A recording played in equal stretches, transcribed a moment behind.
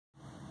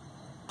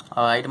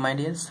Alright, my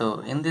dear,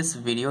 so in this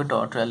video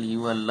tutorial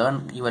you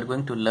are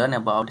going to learn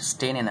about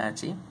strain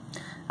energy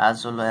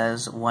as well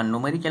as one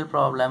numerical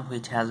problem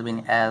which has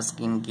been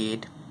asked in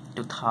GATE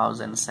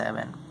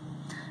 2007,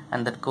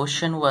 and that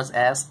question was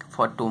asked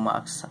for 2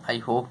 marks. I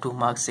hope 2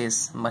 marks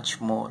is much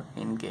more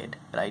in GATE,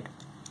 right?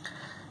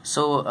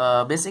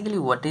 So basically,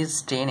 what is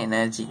strain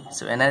energy?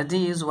 So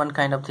energy is one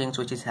kind of things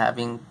which is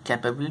having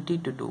capability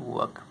to do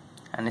work,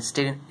 and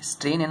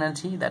strain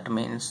energy, that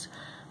means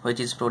which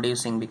is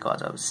producing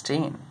because of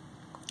strain.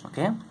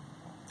 Okay,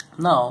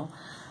 now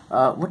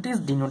what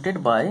is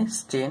denoted by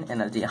strain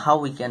energy? How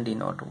we can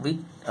denote? We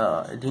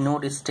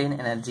denote strain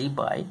energy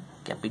by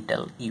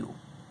capital U,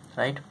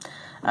 right?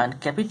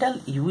 And capital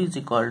U is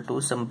equal to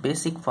some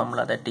basic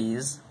formula, that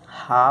is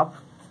half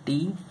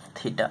T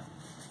theta.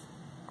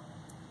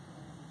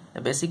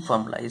 The basic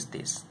formula is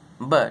this,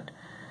 but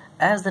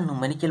as the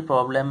numerical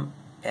problem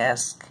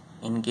asked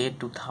in GATE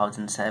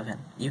 2007,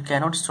 you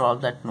cannot solve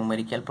that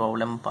numerical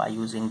problem by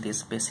using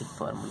this basic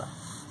formula.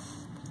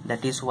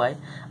 That is why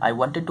I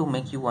wanted to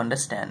make you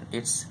understand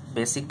its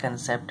basic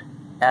concept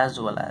as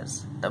well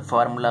as the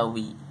formula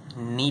we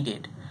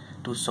needed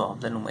to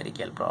solve the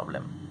numerical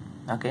problem.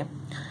 Okay,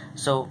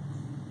 so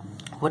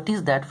what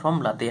is that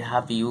formula they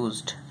have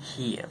used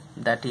here?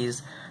 That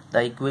is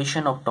the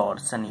equation of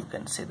torsion. You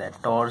can say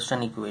that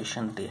torsion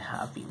equation they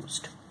have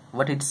used.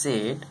 What it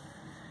said,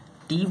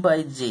 T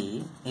by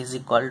J is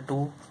equal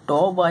to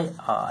tau by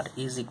R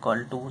is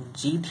equal to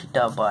G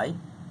theta by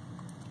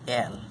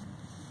L.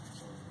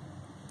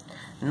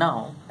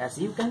 Now as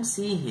you can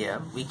see here,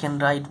 we can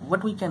write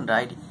what we can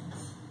write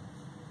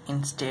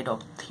instead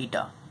of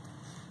theta.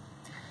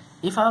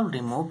 If I'll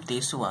remove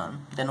this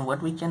one, then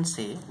what we can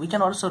say, we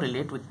can also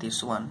relate with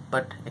this one,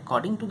 but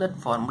according to that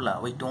formula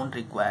we don't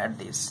require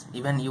this.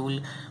 Even you will,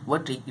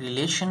 what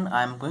relation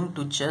I am going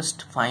to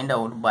just find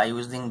out by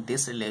using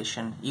this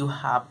relation, you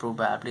have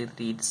probably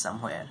read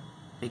somewhere,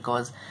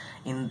 because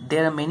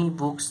there are many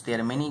books,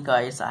 there are many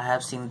guides I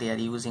have seen they are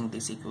using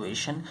this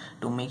equation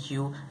to make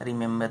you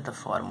remember the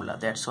formula.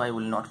 That's why I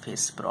will not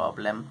face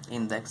problem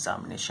in the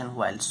examination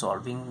while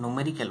solving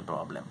numerical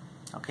problem.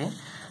 Okay,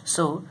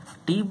 so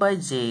T by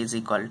J is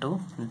equal to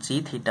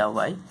G theta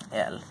by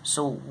L.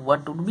 So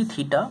what would be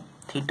theta?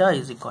 Theta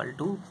is equal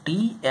to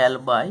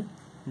TL by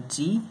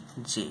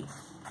GJ.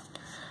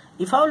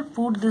 If I will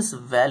put this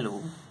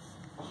value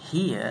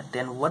here,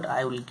 then what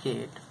I will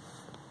get,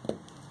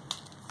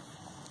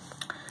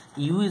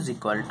 U is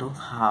equal to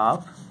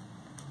half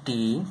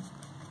T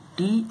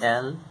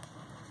TL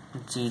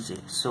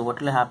GJ. So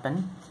what will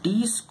happen?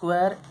 T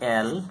square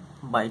L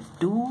by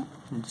 2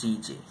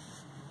 GJ.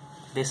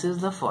 This is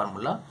the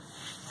formula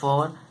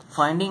for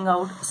finding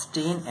out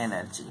strain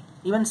energy.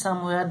 Even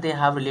somewhere they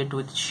have related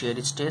with shear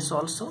stress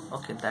also.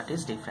 Okay, that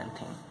is different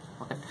thing.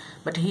 Okay,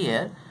 but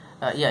here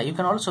yeah, you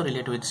can also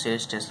relate with shear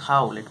stress.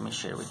 How? Let me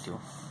share with you.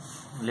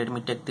 Let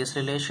me take this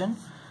relation.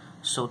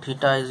 So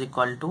theta is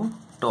equal to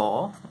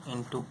tau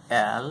into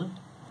L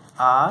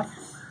R,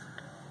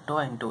 tau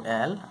into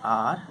L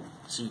R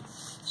G.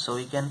 So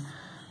we can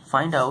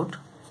find out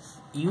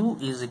U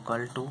is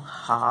equal to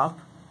half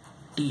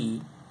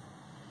T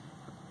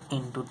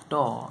into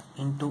tau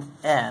into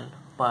L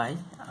by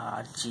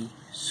Rg.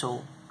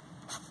 So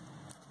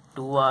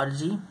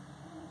 2Rg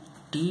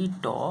T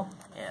tau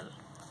L.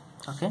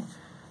 Okay,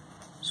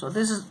 so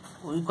this is,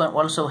 we can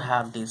also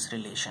have this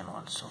relation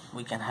also.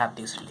 We can have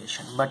this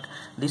relation, but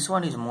this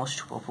one is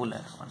most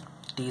popular one,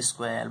 T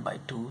square L by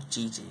 2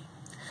 GJ.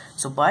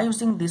 So by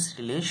using this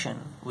relation,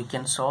 we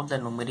can solve the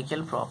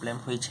numerical problem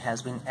which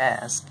has been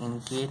asked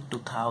in GATE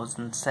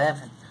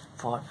 2007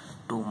 for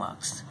 2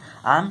 marks.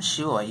 I'm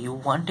sure you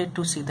wanted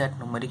to see that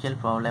numerical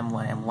problem,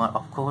 and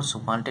of course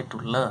wanted to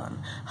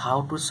learn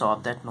how to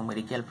solve that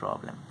numerical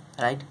problem,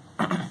 right?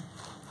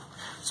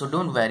 So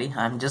don't worry,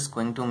 I'm just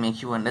going to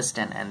make you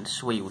understand and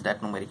show you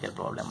that numerical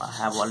problem I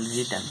have already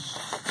written.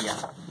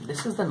 Yeah,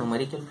 this is the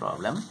numerical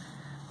problem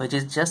which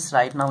is just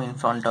right now in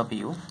front of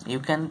you. You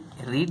can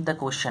read the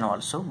question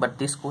also, but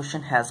this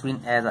question has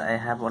been, as I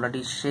have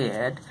already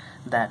shared,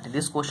 that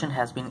this question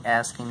has been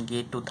asked in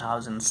GATE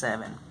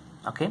 2007.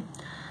 Okay,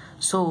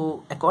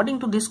 so according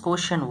to this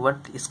question,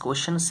 what this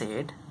question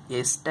said,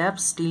 a step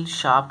steel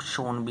shaft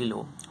shown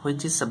below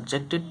which is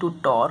subjected to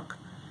torque.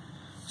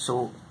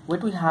 So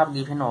what we have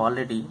given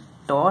already,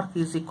 torque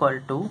is equal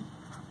to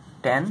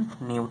 10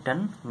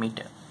 Newton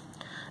meter.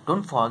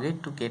 Don't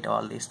forget to get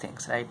all these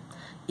things, right?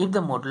 If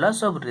the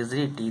modulus of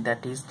rigidity,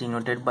 that is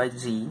denoted by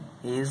G,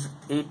 is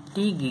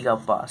 80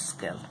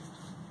 gigapascal,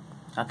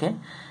 okay,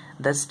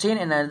 the strain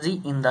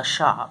energy in the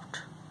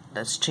shaft,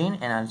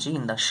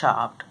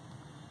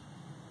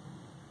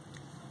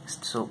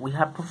 so we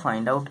have to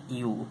find out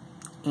U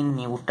in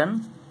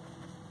Newton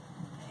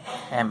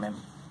mm.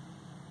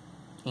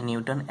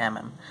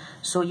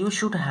 So you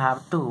should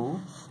have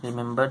to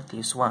remember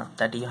this one,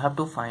 that you have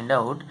to find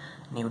out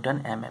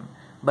Newton mm,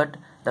 but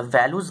the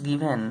values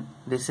given,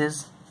 this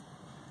is,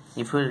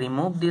 if we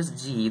remove this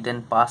G,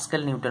 then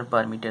Pascal Newton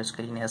per meter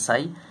square in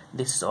SI,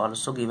 this is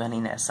also given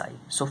in SI.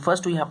 So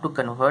first we have to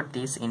convert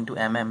this into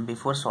mm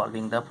before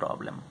solving the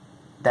problem.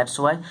 That's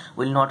why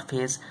we'll not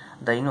face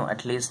the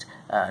at least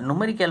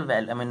numerical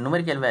value,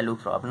 numerical value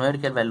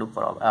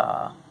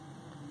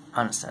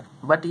answer.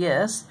 But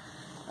yes,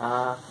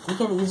 we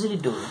can easily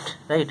do it,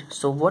 right?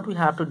 So what we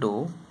have to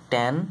do,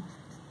 10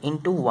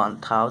 into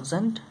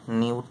 1000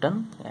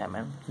 Newton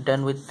mm.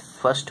 Done with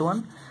first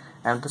one,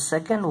 and the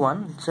second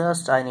one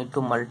just I need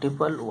to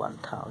multiple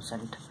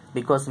 1000,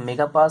 because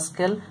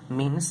megapascal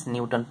means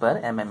Newton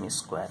per mm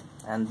square,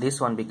 and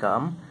this one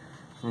become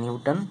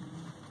Newton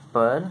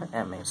per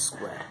mm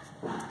square.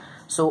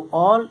 So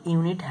all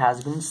unit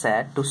has been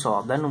set to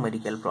solve the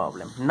numerical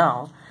problem.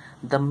 Now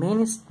the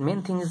main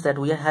thing is that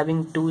we are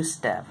having two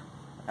step,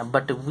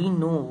 but we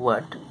know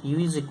what U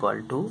is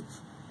equal to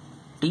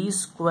T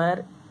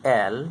square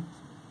L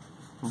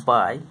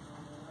by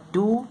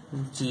 2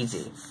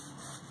 Gj.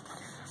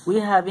 We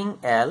are having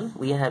L,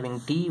 we are having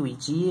T,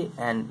 G,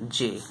 and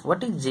J.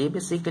 What is J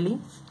basically?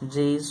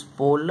 J is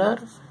polar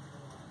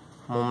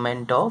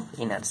moment of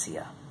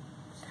inertia.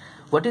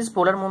 What is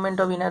polar moment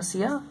of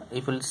inertia?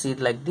 If you'll see it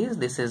like this,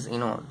 this is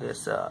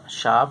this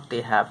shaft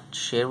they have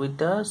shared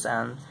with us,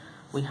 and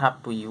we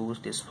have to use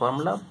this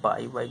formula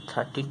pi by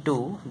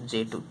 32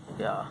 j to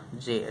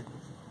j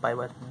pi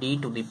by d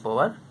to the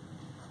power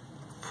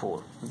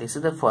 4. This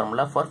is the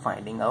formula for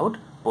finding out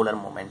polar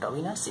moment of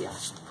inertia.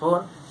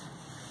 For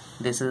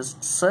this is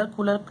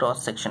circular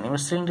cross section. In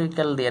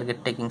cylindrical they are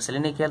taking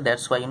cylindrical,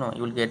 that's why you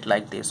will get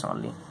like this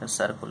only,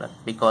 circular.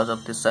 Because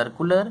of the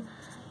circular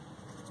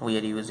we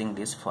are using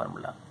this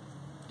formula.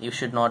 You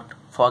should not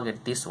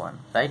forget this one,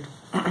 right?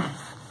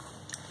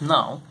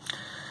 Now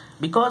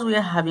because we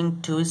are having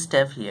two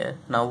step here,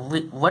 now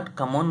what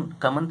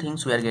common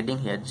things we are getting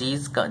here? G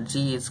is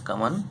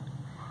common,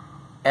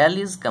 L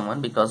is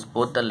common because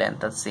both the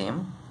length are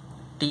same,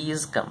 T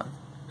is common.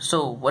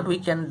 So what we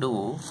can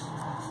do,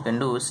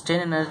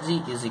 strain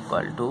energy is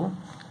equal to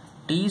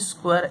T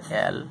square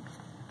L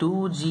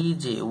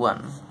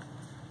 2GJ1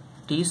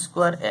 T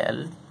square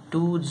L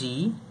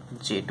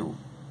 2GJ2.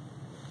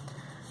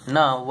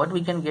 Now what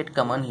we can get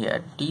common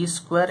here, T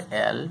square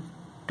L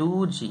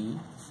 2G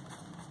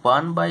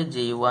 1 by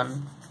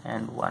J1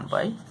 and 1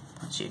 by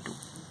J2,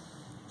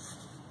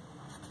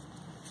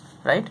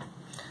 right?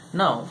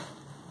 Now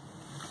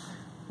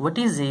what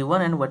is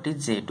J1 and what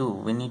is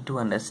J2 we need to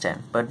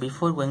understand, but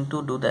before going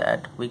to do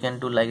that we can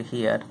do like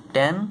here,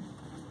 10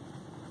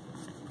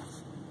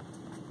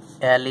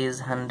 L is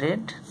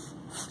 100,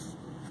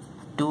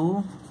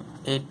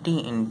 280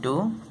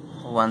 into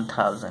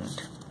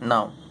 1000.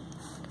 Now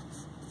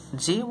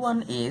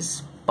J1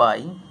 is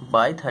pi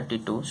by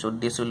 32, so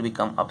this will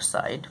become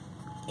upside,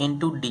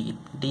 into D.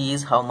 D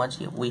is how much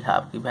we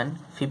have given,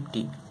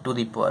 50 to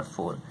the power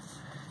 4.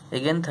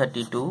 Again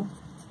 32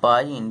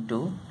 pi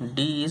into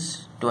D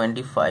is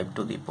 25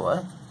 to the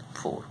power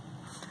 4.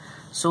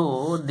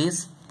 So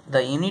this,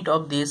 the unit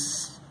of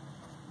this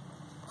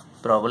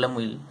problem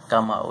will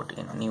come out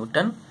in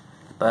Newton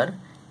per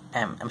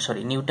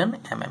Newton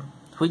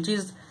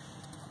mm,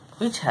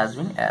 which has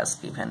been as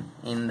given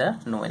in the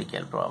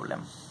numerical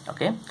problem.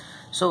 Okay,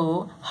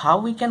 so how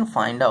we can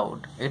find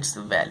out its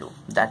value,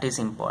 that is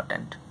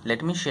important.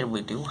 Let me share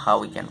with you how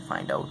we can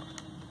find out.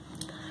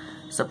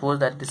 Suppose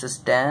that this is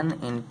 10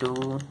 into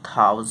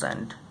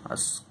 1000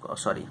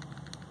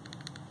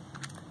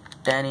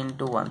 10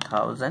 into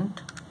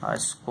 1000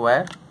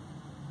 square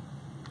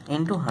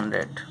into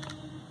 100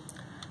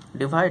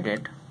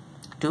 divided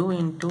 2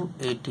 into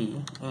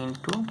 80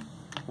 into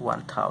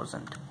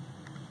 1000.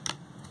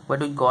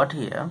 What we got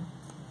here,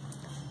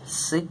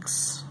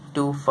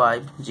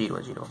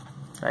 62500,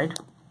 right?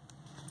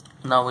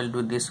 Now we'll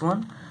do this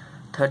one,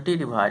 30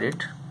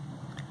 divided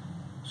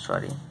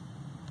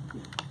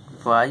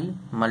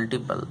 5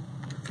 multiple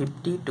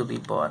 50 to the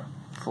power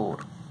 4,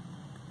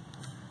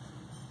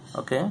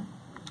 okay,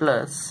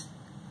 plus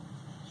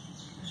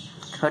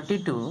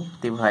 32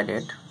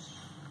 divided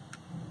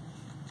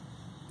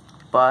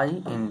pi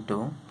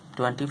into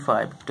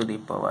 25 to the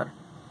power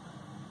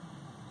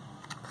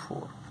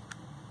 4,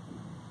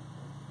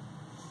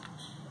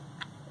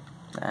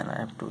 and I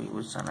have to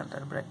use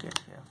another bracket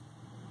here.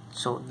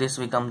 So this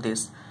become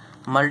this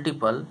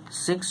multiple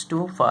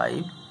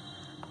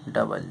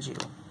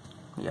 62500.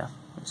 Yeah,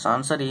 its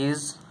answer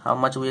is how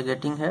much we are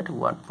getting here,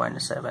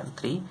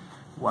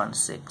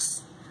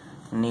 1.7316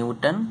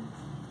 Newton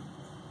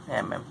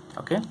mm.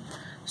 Okay,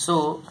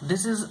 so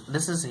this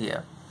is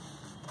here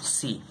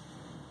C.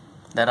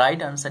 The right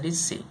answer is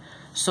C.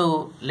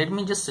 So let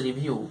me just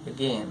review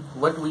again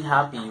what we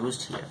have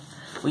used here.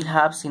 We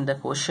have seen the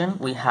question,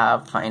 we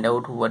have find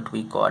out what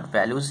we got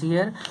values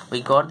here,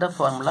 we got the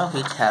formula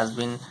which has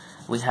been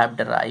we have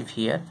derived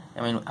here.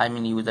 I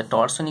mean use the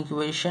torsion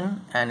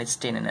equation and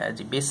strain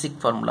energy, basic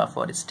formula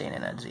for strain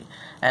energy.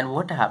 And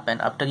what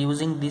happened after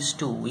using these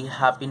two, we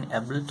have been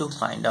able to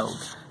find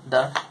out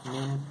the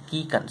main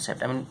key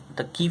concept,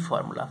 the key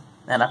formula.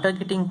 And after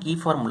getting key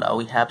formula,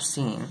 we have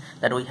seen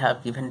that we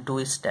have given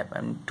two step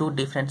and two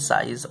different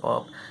size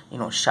of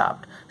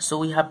shaft. So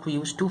we have to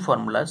use two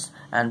formulas,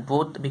 and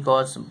for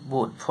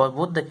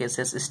both the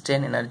cases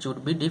strain energy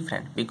would be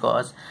different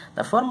because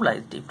the formula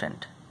is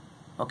different.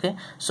 Okay,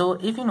 so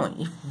if you know,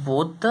 if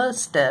both the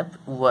step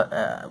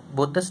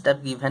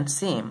given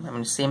same, I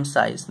mean same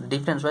size, the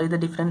difference, why the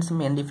difference,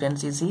 main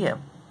difference is here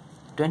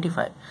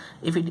 25.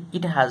 If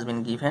it has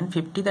been given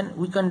 50, then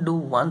we can do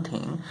one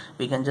thing,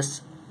 we can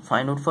just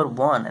find out for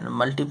 1 and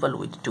multiple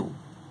with 2.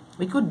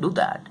 We could do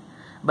that,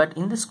 but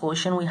in this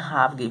question we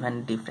have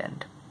given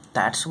different.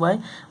 That's why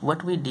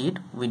what we did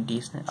with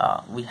this,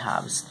 we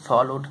have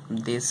followed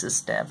this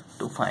step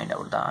to find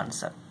out the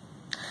answer.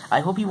 I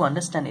hope you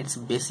understand its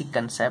basic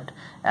concept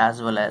as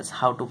well as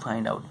how to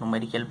find out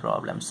numerical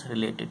problems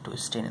related to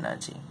strain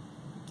energy.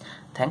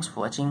 Thanks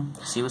for watching.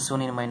 See you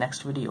soon in my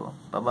next video.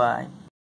 Bye bye.